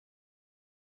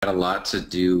got a lot to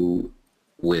do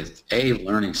with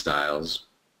learning styles,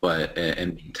 but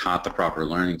and being taught the proper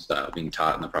learning style, being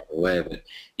taught in the proper way, but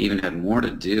even had more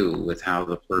to do with how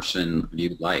the person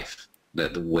viewed life,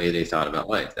 that the way they thought about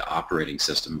life, the operating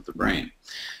system of the brain.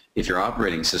 If your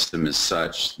operating system is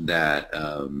such that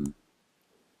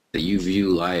that you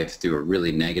view life through a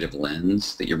really negative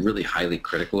lens, that you're really highly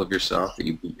critical of yourself, that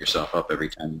you beat yourself up every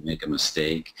time you make a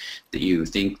mistake, that you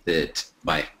think that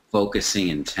by focusing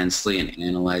intensely and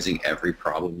analyzing every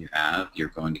problem you have, you're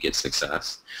going to get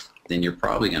success, then you're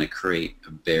probably going to create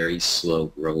a very slow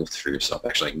growth for yourself.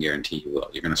 Actually, I can guarantee you will.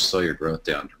 You're going to slow your growth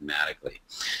down dramatically.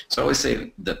 So I always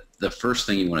say that the first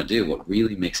thing you want to do, what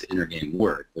really makes inner game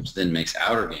work, which then makes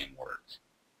outer game work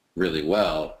really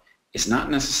well, is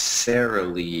not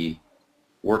necessarily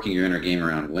working your inner game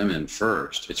around women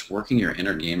first. It's working your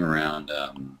inner game around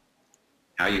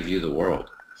how you view the world.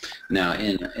 Now,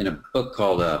 in a book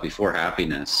called Before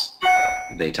Happiness,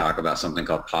 they talk about something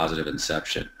called positive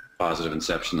inception. Positive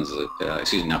inception is,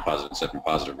 not positive inception,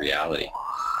 positive reality.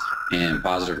 And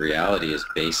positive reality is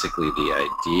basically the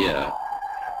idea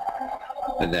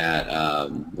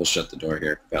that, we'll shut the door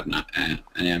here, got an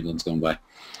ambulance going by,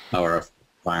 or a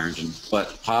fire engine.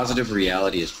 But positive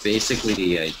reality is basically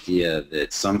the idea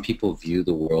that some people view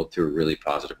the world through a really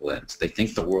positive lens. They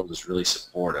think the world is really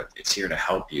supportive. It's here to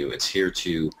help you. It's here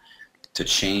to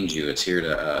change you. It's here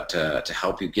to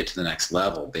help you get to the next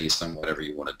level based on whatever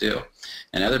you want to do.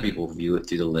 And other people view it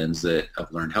through the lens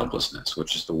of learned helplessness,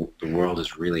 which is the world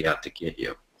is really out to get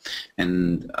you.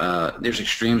 And there's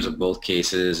extremes of both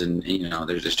cases, and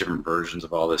there's just different versions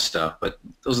of all this stuff. But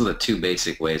those are the two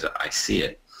basic ways that I see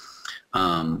it.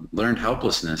 Learned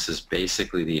helplessness is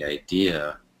basically the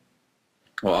idea.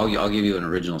 Well, I'll give you an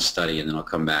original study, and then I'll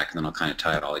come back, and then I'll kind of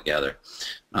tie it all together.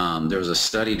 There was a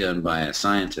study done by a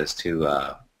scientist who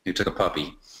took a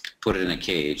puppy, put it in a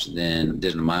cage, then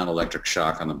did a mild electric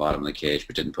shock on the bottom of the cage,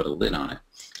 but didn't put a lid on it,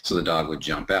 so the dog would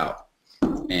jump out,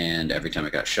 and every time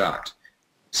it got shocked.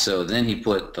 So then he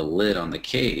put the lid on the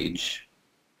cage,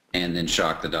 and then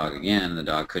shocked the dog again, and the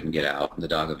dog couldn't get out, and the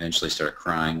dog eventually started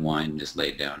crying, whined, and just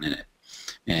laid down in it,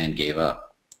 and gave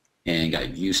up, and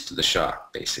got used to the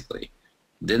shock, basically.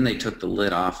 Then they took the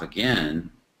lid off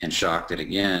again and shocked it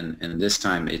again, and this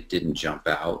time it didn't jump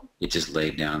out. It just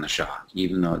laid down in the shock,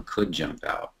 even though it could jump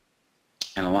out.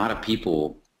 And a lot of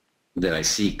people that I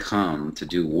see come to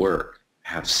do work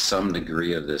have some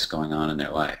degree of this going on in their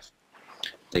life.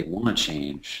 They want to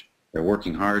change. They're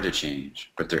working hard to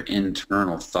change, but their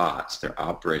internal thoughts, their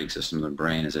operating system of the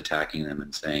brain is attacking them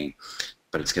and saying,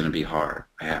 but it's going to be hard.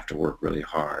 I have to work really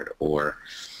hard, or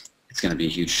it's going to be a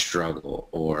huge struggle,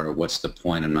 or what's the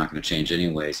point? I'm not going to change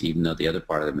anyways, even though the other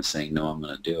part of them is saying, no, I'm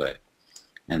going to do it.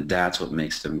 And that's what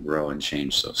makes them grow and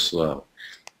change so slow,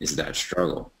 is that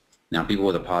struggle. Now, people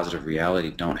with a positive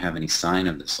reality don't have any sign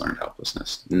of this learned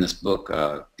helplessness. In this book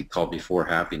called Before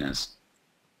Happiness,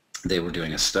 they were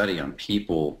doing a study on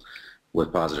people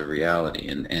with positive reality,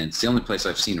 and it's the only place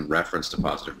I've seen a reference to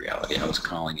positive reality. I was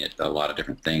calling it a lot of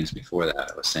different things before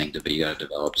that. I was saying you got to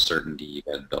develop certainty, you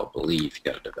got to develop belief,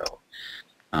 you got to develop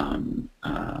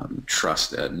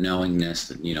trust, knowingness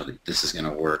that that this is going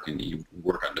to work, and you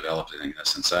work on developing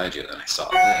this inside you. Then I saw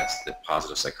that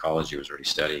positive psychology was already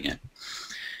studying it,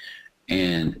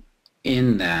 and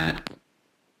in that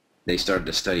they started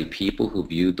to study people who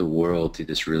viewed the world through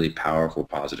this really powerful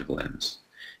positive lens.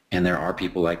 And there are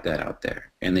people like that out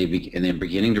there, and they're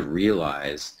beginning to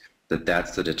realize that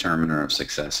that's the determiner of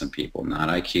success in people, not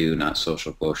IQ, not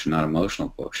social quotient, not emotional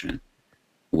quotient,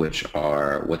 which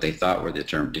are what they thought were the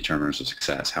determiners of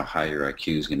success, how high your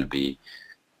IQ is going to be.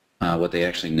 What they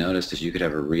actually noticed is you could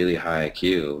have a really high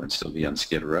IQ and still be on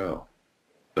Skid Row.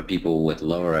 But people with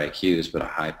lower IQs but a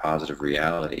high positive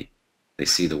reality, they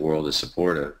see the world as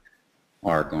supportive,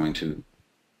 are going to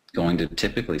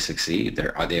typically succeed.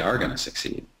 They are going to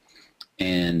succeed.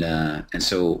 And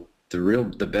so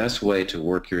the best way to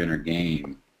work your inner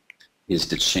game is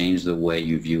to change the way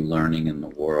you view learning in the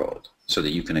world, so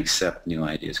that you can accept new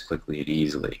ideas quickly and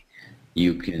easily.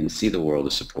 You can see the world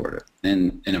as supportive.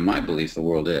 And in my belief, the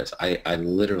world is. I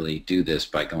literally do this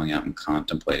by going out and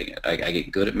contemplating it. I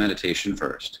get good at meditation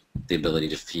first, the ability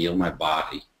to feel my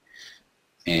body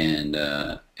and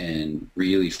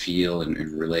really feel and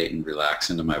relate and relax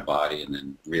into my body, and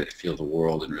then really feel the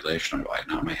world in relation to my body,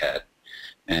 not my head.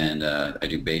 And I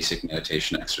do basic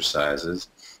meditation exercises.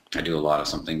 I do a lot of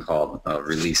something called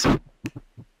release. There,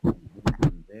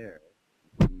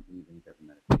 you can even get the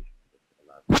meditation that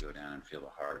allows you to go down and feel the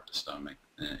heart, the stomach,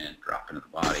 and drop into the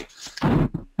body.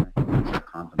 And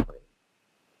contemplating.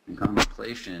 And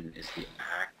contemplation is the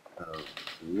act of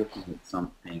looking at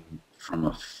something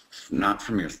not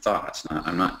from your thoughts.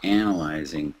 I'm not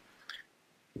analyzing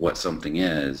what something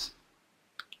is.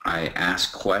 I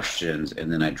ask questions,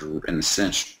 and then in a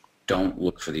sense, don't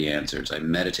look for the answers. I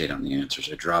meditate on the answers.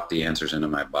 I drop the answers into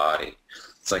my body.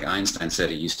 It's like Einstein said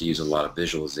he used to use a lot of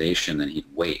visualization, and he'd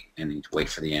wait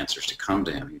for the answers to come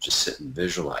to him. He'd just sit and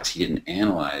visualize. He didn't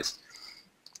analyze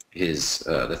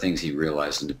the things he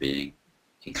realized into being.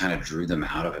 He kind of drew them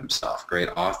out of himself. Great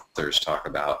authors talk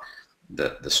about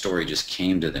the story just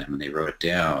came to them and they wrote it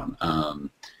down.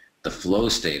 The flow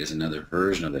state is another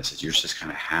version of this. It's just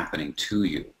kind of happening to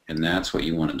you, and that's what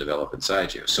you want to develop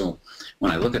inside you. So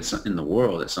when I look at in the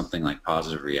world at something like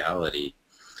positive reality,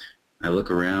 I look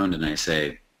around and I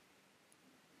say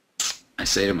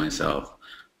to myself,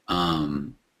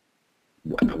 how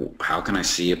can I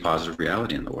see a positive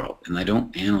reality in the world? And I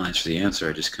don't analyze for the answer.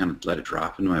 I just kind of let it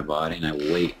drop into my body, and I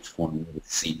wait for me to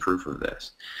see proof of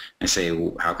this. I say,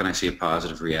 how can I see a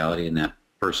positive reality in that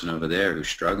person over there who's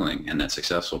struggling and that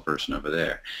successful person over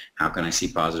there? How can I see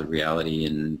positive reality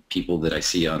in people that I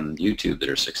see on YouTube that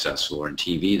are successful, or in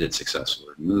TV that's successful,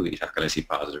 or in movies? How can I see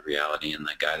positive reality in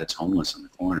the guy that's homeless in the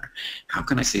corner? How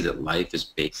can I see that life is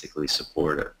basically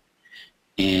supportive?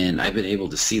 And I've been able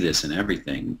to see this in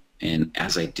everything. And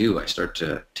as I do, I start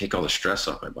to take all the stress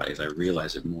off my body as I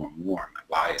realize it more and more in my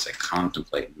body as I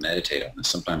contemplate and meditate on this.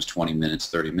 Sometimes 20 minutes,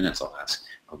 30 minutes I'll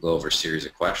go over a series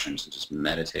of questions and just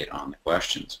meditate on the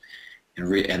questions.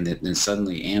 And then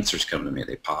suddenly answers come to me.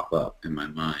 They pop up in my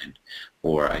mind.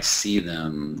 Or I see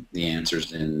them, the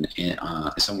answers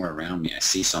somewhere around me. I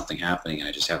see something happening and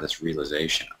I just have this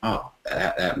realization, oh,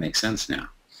 that makes sense now.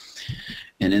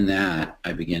 And in that,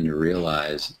 I begin to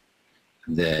realize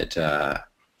that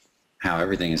how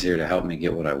everything is here to help me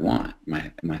get what I want.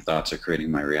 My thoughts are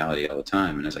creating my reality all the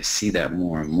time. And as I see that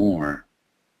more and more,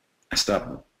 I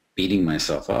stop beating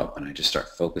myself up and I just start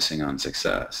focusing on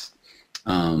success.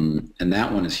 And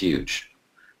that one is huge.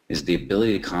 Is the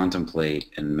ability to contemplate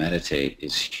and meditate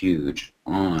is huge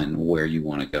on where you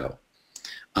want to go.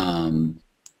 And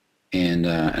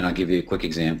I'll give you a quick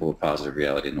example of positive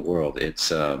reality in the world.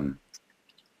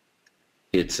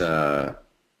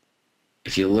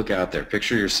 If you look out there,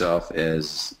 picture yourself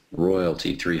as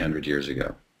royalty 300 years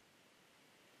ago.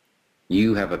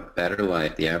 You have a better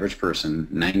life. The average person,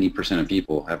 90% of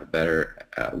people, have a better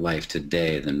life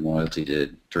today than royalty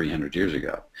did 300 years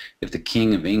ago. If the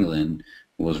King of England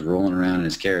was rolling around in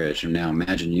his carriage, and now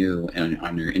imagine you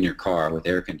in your car with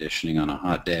air conditioning on a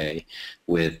hot day,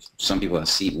 with some people have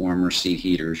seat warmers, seat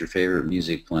heaters, your favorite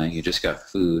music playing, you just got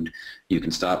food, you can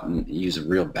stop and use a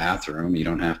real bathroom, you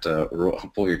don't have to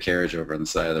pull your carriage over on the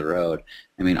side of the road.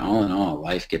 I mean, all in all,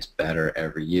 life gets better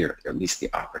every year. Or at least the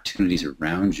opportunities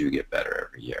around you get better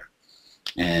every year.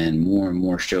 And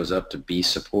more shows up to be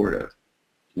supportive.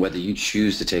 Whether you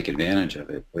choose to take advantage of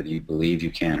it, whether you believe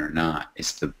you can or not,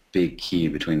 it's the big key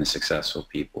between the successful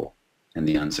people and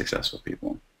the unsuccessful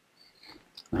people.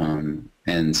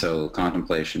 And so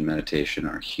contemplation, meditation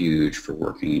are huge for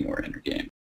working your inner game.